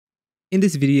In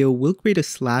this video, we'll create a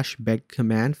 /beg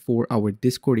command for our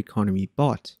Discord economy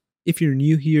bot. If you're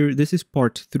new here, this is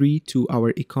part 3 to our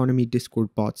economy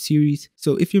Discord bot series.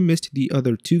 So if you missed the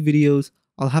other 2 videos,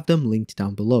 I'll have them linked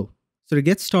down below. So to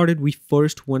get started, we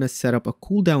first want to set up a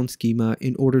cooldown schema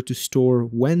in order to store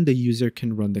when the user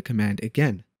can run the command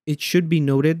again. It should be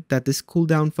noted that this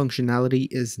cooldown functionality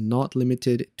is not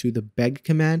limited to the beg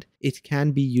command. It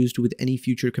can be used with any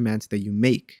future commands that you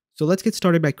make. So let's get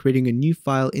started by creating a new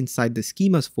file inside the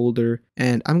schemas folder,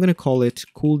 and I'm going to call it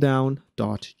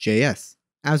cooldown.js.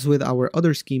 As with our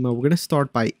other schema, we're going to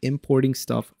start by importing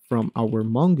stuff from our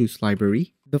Mongoose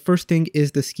library. The first thing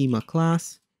is the schema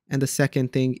class, and the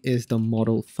second thing is the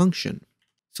model function.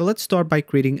 So let's start by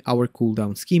creating our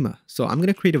cooldown schema. So I'm going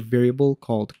to create a variable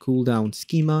called cooldown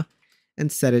schema and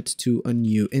set it to a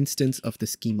new instance of the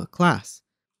schema class.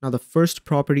 Now the first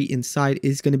property inside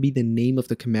is going to be the name of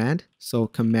the command, so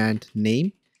command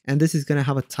name, and this is going to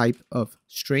have a type of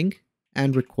string,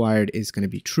 and required is going to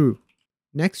be true.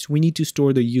 Next, we need to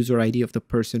store the user ID of the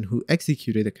person who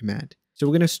executed the command. So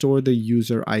we're going to store the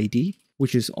user ID,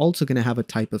 which is also going to have a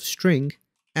type of string,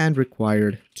 and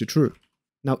required to true.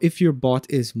 Now, if your bot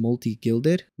is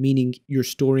multi-guilded, meaning you're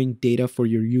storing data for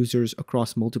your users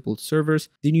across multiple servers,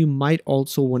 then you might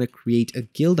also want to create a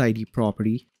guild ID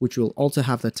property, which will also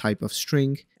have the type of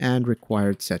string and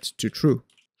required set to true.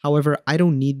 However, I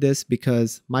don't need this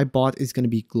because my bot is going to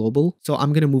be global, so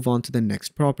I'm going to move on to the next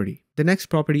property. The next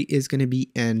property is going to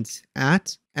be ends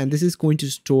at, and this is going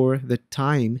to store the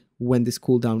time when this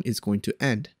cooldown is going to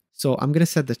end. So I'm going to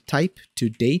set the type to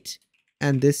date,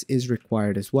 and this is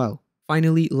required as well.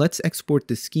 Finally, let's export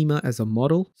the schema as a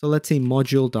model. So let's say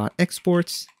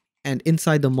module.exports, and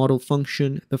inside the model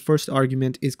function, the first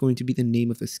argument is going to be the name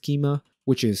of the schema,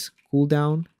 which is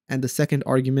cooldown, and the second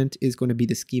argument is going to be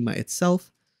the schema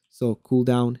itself, so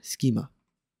cooldown schema.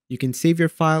 You can save your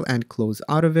file and close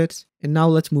out of it. And now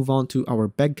let's move on to our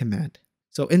beg command.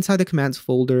 So inside the commands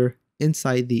folder,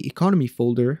 inside the economy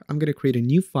folder, I'm going to create a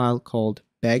new file called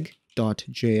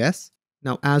beg.js.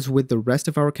 Now, as with the rest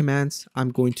of our commands, I'm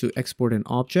going to export an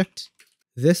object.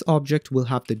 This object will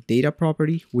have the data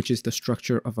property, which is the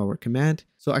structure of our command.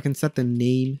 So I can set the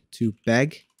name to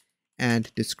beg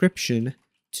and description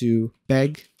to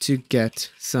beg to get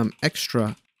some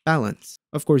extra balance.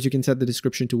 Of course, you can set the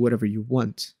description to whatever you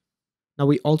want. Now,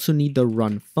 we also need the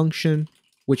run function,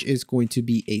 which is going to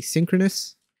be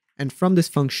asynchronous. And from this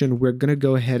function, we're going to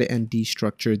go ahead and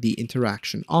destructure the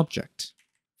interaction object.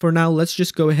 For now, let's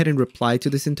just go ahead and reply to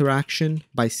this interaction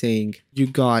by saying you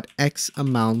got X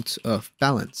amount of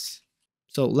balance.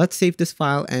 So let's save this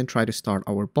file and try to start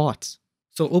our bot.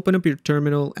 So open up your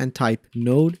terminal and type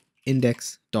node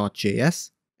index.js.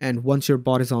 And once your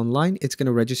bot is online, it's going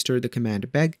to register the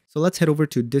command beg. So let's head over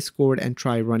to Discord and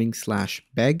try running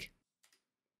 /beg.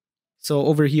 So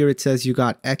over here, it says you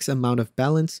got X amount of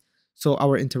balance. So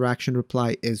our interaction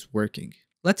reply is working.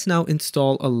 Let's now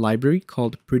install a library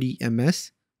called prettyms,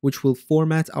 which will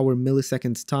format our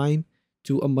milliseconds time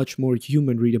to a much more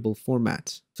human readable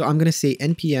format. So I'm going to say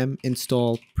npm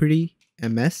install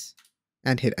prettyms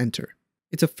and hit enter.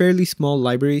 It's a fairly small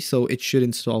library, so it should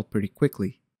install pretty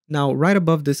quickly. Now, right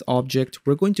above this object,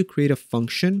 we're going to create a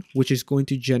function which is going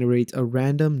to generate a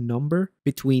random number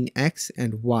between x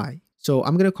and y. So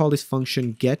I'm going to call this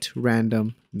function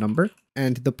getRandomNumber,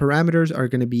 and the parameters are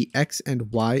going to be x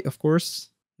and y, of course.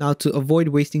 Now, to avoid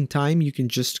wasting time, you can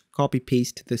just copy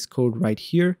paste this code right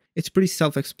here. It's pretty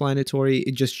self-explanatory.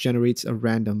 It just generates a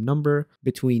random number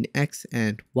between x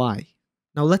and y.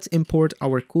 Now let's import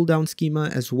our cooldown schema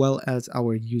as well as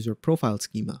our user profile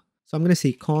schema. So I'm going to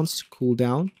say const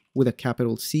cooldown with a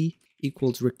capital C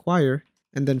equals require.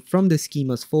 And then from the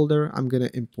schemas folder, I'm going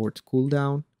to import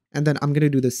cooldown. And then I'm going to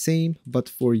do the same, but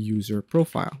for user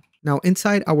profile. Now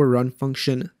inside our run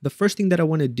function, the first thing that I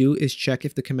want to do is check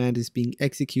if the command is being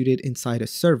executed inside a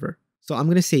server. So I'm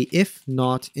going to say if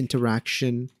not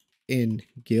interaction in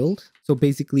guild. So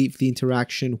basically if the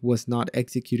interaction was not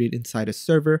executed inside a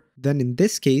server, then in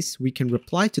this case, we can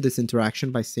reply to this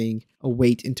interaction by saying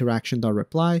await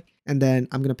interaction.reply. And then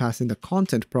I'm going to pass in the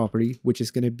content property, which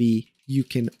is going to be you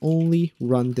can only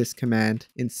run this command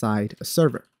inside a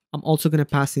server. I'm also going to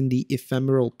pass in the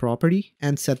ephemeral property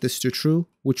and set this to true,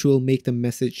 which will make the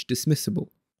message dismissible.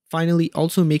 Finally,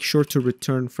 also make sure to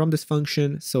return from this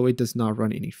function so it does not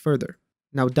run any further.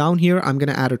 Now down here, I'm going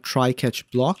to add a try catch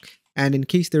block. And in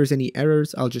case there's any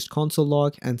errors, I'll just console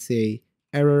log and say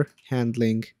error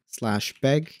handling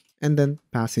 /beg and then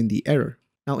pass in the error.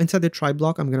 Now inside the try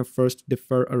block, I'm going to first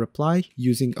defer a reply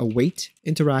using await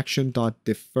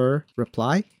interaction.defer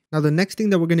reply. Now the next thing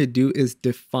that we're going to do is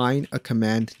define a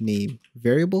command name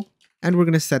variable. and we're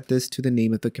going to set this to the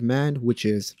name of the command, which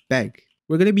is beg.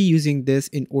 We're going to be using this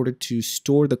in order to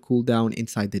store the cooldown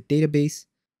inside the database.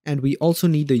 And we also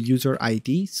need the user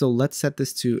ID. So let's set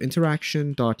this to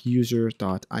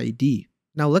interaction.user.id.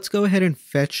 Now let's go ahead and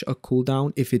fetch a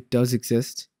cooldown if it does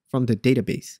exist from the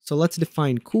database. So let's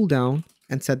define cooldown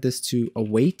and set this to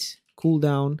await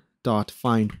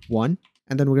cooldown.find1.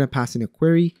 And then we're going to pass in a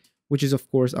query, which is of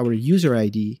course our user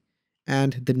ID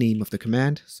and the name of the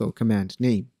command. So command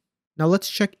name. Now let's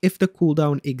check if the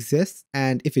cooldown exists,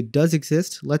 and if it does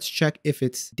exist, let's check if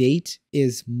its date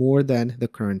is more than the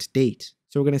current date.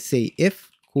 So we're going to say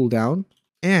if cooldown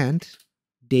and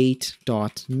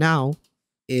date.now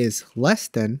is less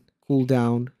than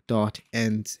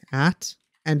cooldown.ends at.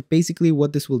 And basically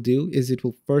what this will do is it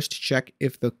will first check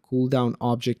if the cooldown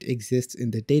object exists in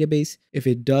the database. If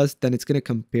it does, then it's going to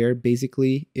compare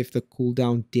basically if the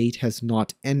cooldown date has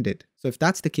not ended. So if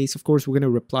that's the case, of course, we're going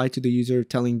to reply to the user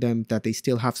telling them that they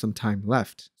still have some time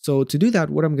left. So to do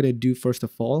that, what I'm going to do first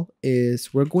of all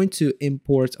is we're going to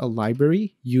import a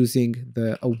library using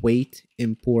the await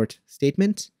import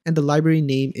statement. And the library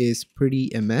name is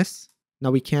prettyms. Now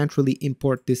we can't really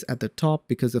import this at the top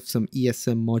because of some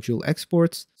ESM module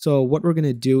exports. So what we're going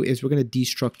to do is we're going to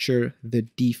destructure the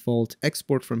default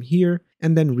export from here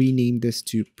and then rename this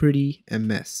to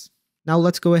prettyms. Now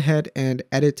let's go ahead and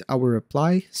edit our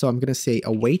reply. So I'm going to say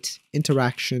await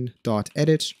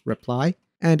interaction.edit reply.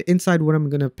 And inside what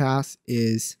I'm going to pass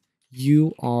is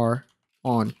you are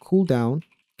on cooldown,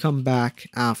 come back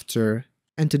after.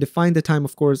 And to define the time,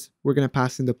 of course, we're going to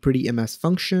pass in the prettyms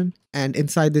function. And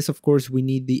inside this, of course, we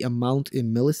need the amount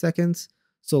in milliseconds.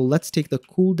 So let's take the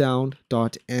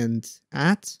cooldown.ends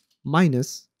at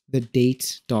minus the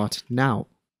date.now.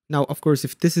 Now, of course,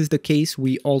 if this is the case,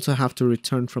 we also have to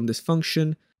return from this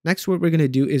function. Next, what we're going to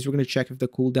do is we're going to check if the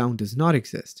cooldown does not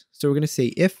exist. So we're going to say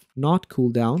if not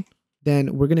cooldown,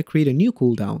 then we're going to create a new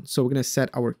cooldown. So we're going to set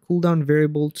our cooldown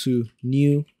variable to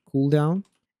new cooldown.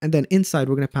 And then inside,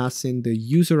 we're going to pass in the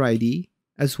user ID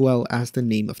as well as the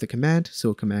name of the command,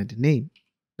 so command name.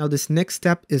 Now this next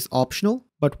step is optional,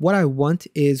 but what I want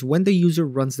is when the user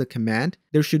runs the command,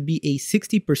 there should be a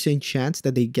 60% chance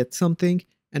that they get something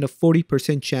and a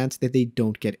 40% chance that they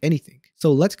don't get anything.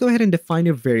 So let's go ahead and define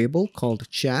a variable called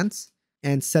chance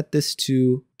and set this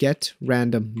to get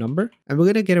random number. And we're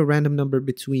going to get a random number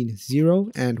between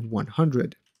 0 and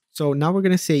 100. So now we're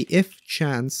going to say if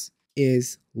chance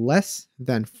is less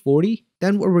than 40,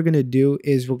 then what we're going to do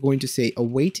is we're going to say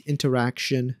await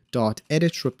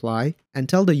interaction.edit reply and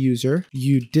tell the user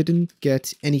you didn't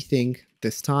get anything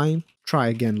this time, try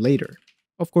again later.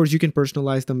 Of course, you can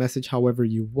personalize the message however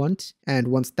you want. And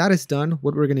once that is done,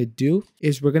 what we're going to do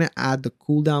is we're going to add the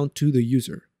cooldown to the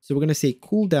user. So we're going to say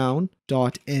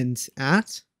cooldown.ends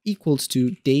at equals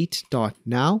to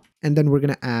date.now, and then we're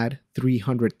going to add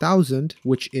 300,000,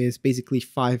 which is basically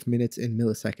 5 minutes in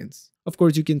milliseconds. Of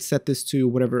course, you can set this to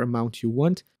whatever amount you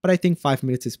want, but I think 5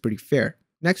 minutes is pretty fair.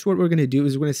 Next, what we're going to do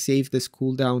is we're going to save this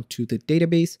cooldown to the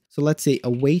database. So let's say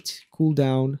await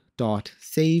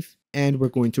cooldown.save, and we're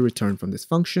going to return from this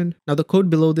function. Now the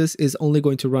code below this is only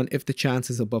going to run if the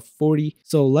chance is above 40.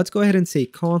 So let's go ahead and say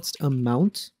const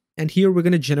amount. And here we're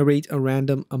going to generate a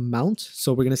random amount.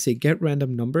 So we're going to say get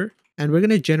random number, and we're going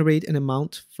to generate an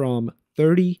amount from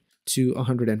 30 to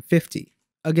 150.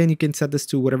 Again, you can set this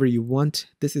to whatever you want.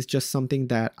 This is just something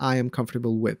that I am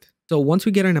comfortable with. So once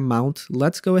we get an amount,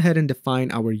 let's go ahead and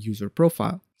define our user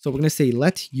profile. So we're going to say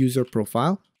let user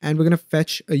profile, and we're going to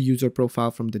fetch a user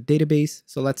profile from the database.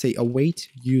 So let's say await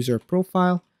user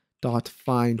profile dot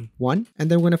find one,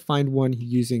 and then we're going to find one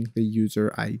using the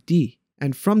user ID.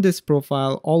 And from this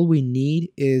profile, all we need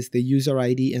is the user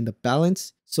ID and the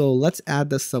balance. So let's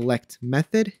add the select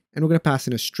method, and we're going to pass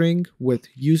in a string with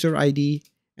user ID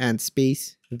and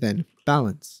space, then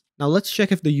balance. Now let's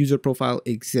check if the user profile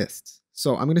exists.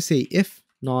 So I'm going to say if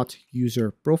not user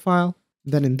profile,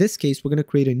 then in this case, we're going to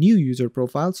create a new user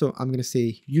profile. So I'm going to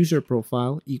say user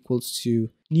profile equals to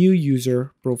new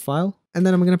user profile, and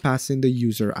then I'm going to pass in the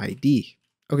user ID.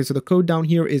 Okay, so the code down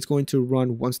here is going to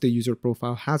run once the user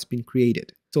profile has been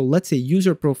created. So let's say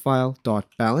user profile dot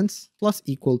balance plus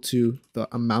equal to the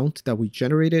amount that we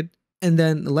generated. And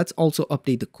then let's also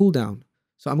update the cooldown.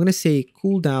 So I'm going to say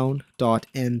cooldown dot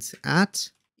ends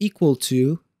at equal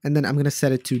to, and then I'm going to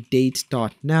set it to date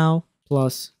dot now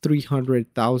plus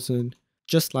 300,000,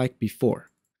 just like before.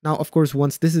 Now, of course,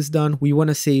 once this is done, we want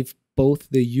to save both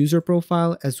the user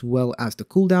profile as well as the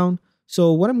cooldown.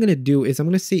 So what I'm going to do is I'm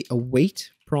going to say await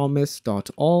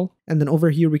promise.all, and then over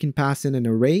here we can pass in an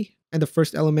array, and the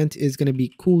first element is going to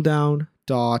be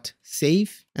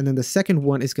cooldown.save, and then the second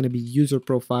one is going to be user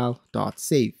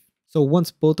profile.save. So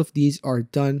once both of these are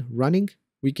done running,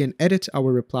 we can edit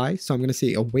our reply. So I'm going to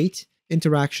say await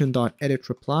interaction.edit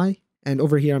reply. And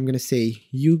over here, I'm going to say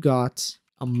you got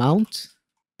amount.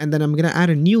 And then I'm going to add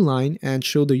a new line and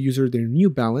show the user their new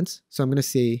balance. So I'm going to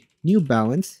say new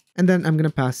balance. And then I'm going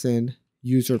to pass in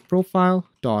user profile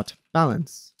dot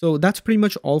balance. So that's pretty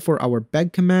much all for our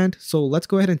beg command. So let's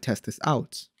go ahead and test this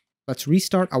out. Let's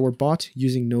restart our bot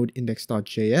using node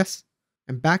index.js.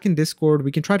 And back in Discord,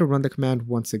 we can try to run the command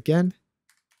once again.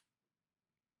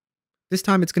 This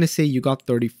time it's going to say you got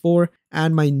 34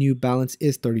 and my new balance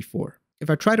is 34. If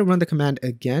I try to run the command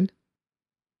again,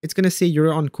 it's going to say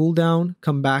you're on cooldown,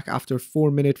 come back after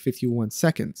 4 minutes 51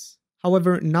 seconds.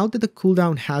 However, now that the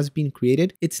cooldown has been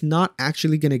created, it's not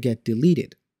actually going to get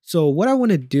deleted. So what I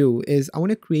want to do is I want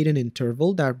to create an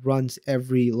interval that runs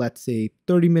every, let's say,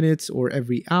 30 minutes or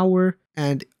every hour.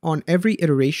 And on every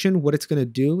iteration, what it's going to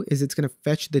do is it's going to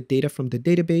fetch the data from the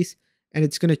database and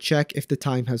it's going to check if the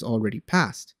time has already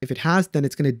passed. If it has, then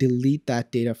it's going to delete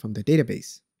that data from the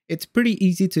database. It's pretty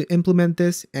easy to implement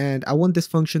this, and I want this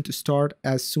function to start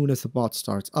as soon as the bot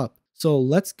starts up. So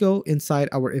let's go inside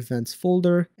our events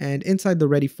folder, and inside the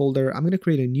ready folder, I'm going to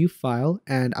create a new file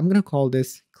and I'm going to call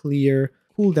this clear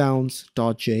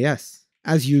cooldowns.js.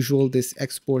 As usual, this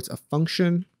exports a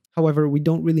function. However, we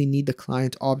don't really need the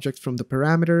client object from the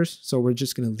parameters, so we're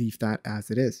just going to leave that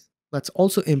as it is. Let's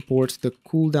also import the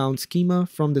cooldown schema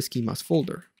from the schemas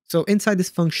folder. So inside this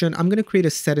function, I'm going to create a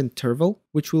set interval,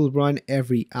 which will run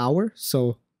every hour.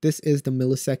 So this is the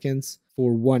milliseconds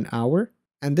for 1 hour.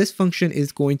 And this function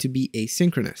is going to be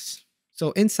asynchronous.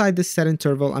 So inside this set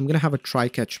interval, I'm going to have a try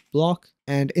catch block.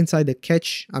 And inside the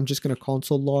catch, I'm just going to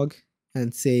console log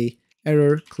and say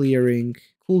error clearing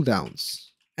cooldowns.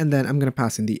 And then I'm going to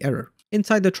pass in the error.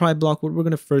 Inside the try block, what we're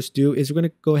going to first do is we're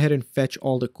going to go ahead and fetch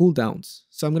all the cooldowns.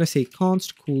 So I'm going to say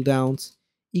const cooldowns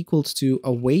equals to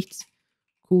await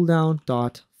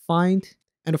cooldown.find.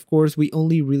 And of course, we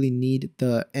only really need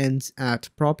the ends at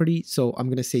property. So I'm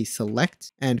going to say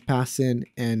select and pass in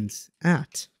ends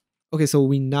at. Okay, so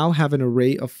we now have an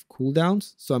array of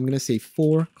cooldowns. So I'm going to say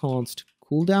for const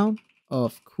cooldown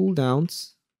of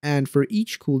cooldowns. And for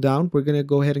each cooldown, we're going to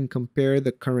go ahead and compare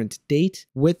the current date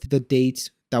with the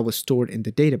date that was stored in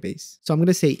the database. So I'm going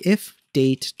to say if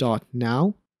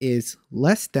date.now is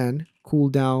less than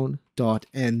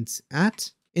cooldown.ends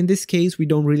at. In this case, we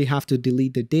don't really have to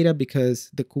delete the data because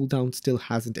the cooldown still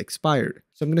hasn't expired.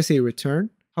 So I'm going to say return.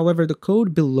 However, the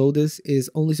code below this is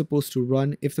only supposed to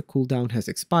run if the cooldown has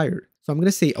expired. So I'm going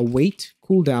to say await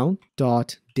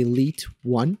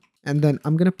cooldown.delete1. And then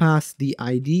I'm going to pass the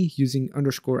ID using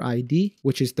underscore ID,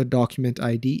 which is the document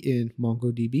ID in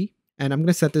MongoDB. And I'm going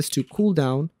to set this to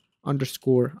cooldown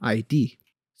underscore ID.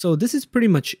 So this is pretty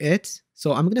much it.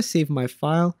 So I'm going to save my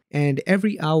file, and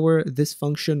every hour this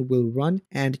function will run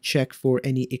and check for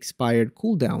any expired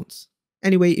cooldowns.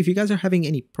 Anyway, if you guys are having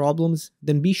any problems,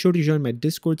 then be sure to join my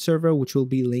Discord server, which will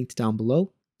be linked down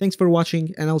below. Thanks for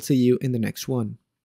watching, and I'll see you in the next one.